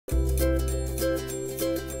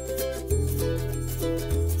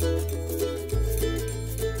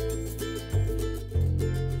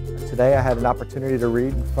today I had an opportunity to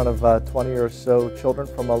read in front of 20 or so children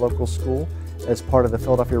from a local school as part of the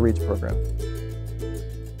Philadelphia Reads program.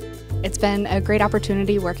 It's been a great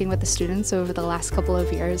opportunity working with the students over the last couple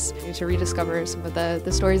of years to rediscover some of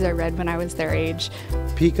the stories I read when I was their age.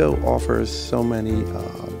 PECO offers so many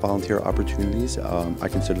volunteer opportunities. I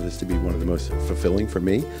consider this to be one of the most fulfilling for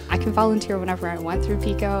me. I can volunteer whenever I want through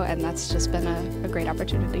PECO, and that's just been a great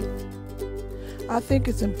opportunity. I think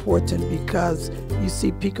it's important because you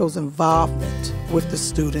see PECO's involvement with the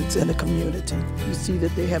students and the community. You see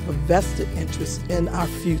that they have a vested interest in our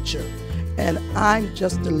future. And I'm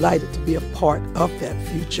just delighted to be a part of that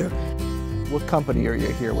future. What company are you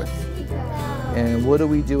here with? And what do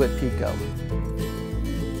we do at PECO?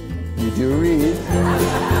 You do read.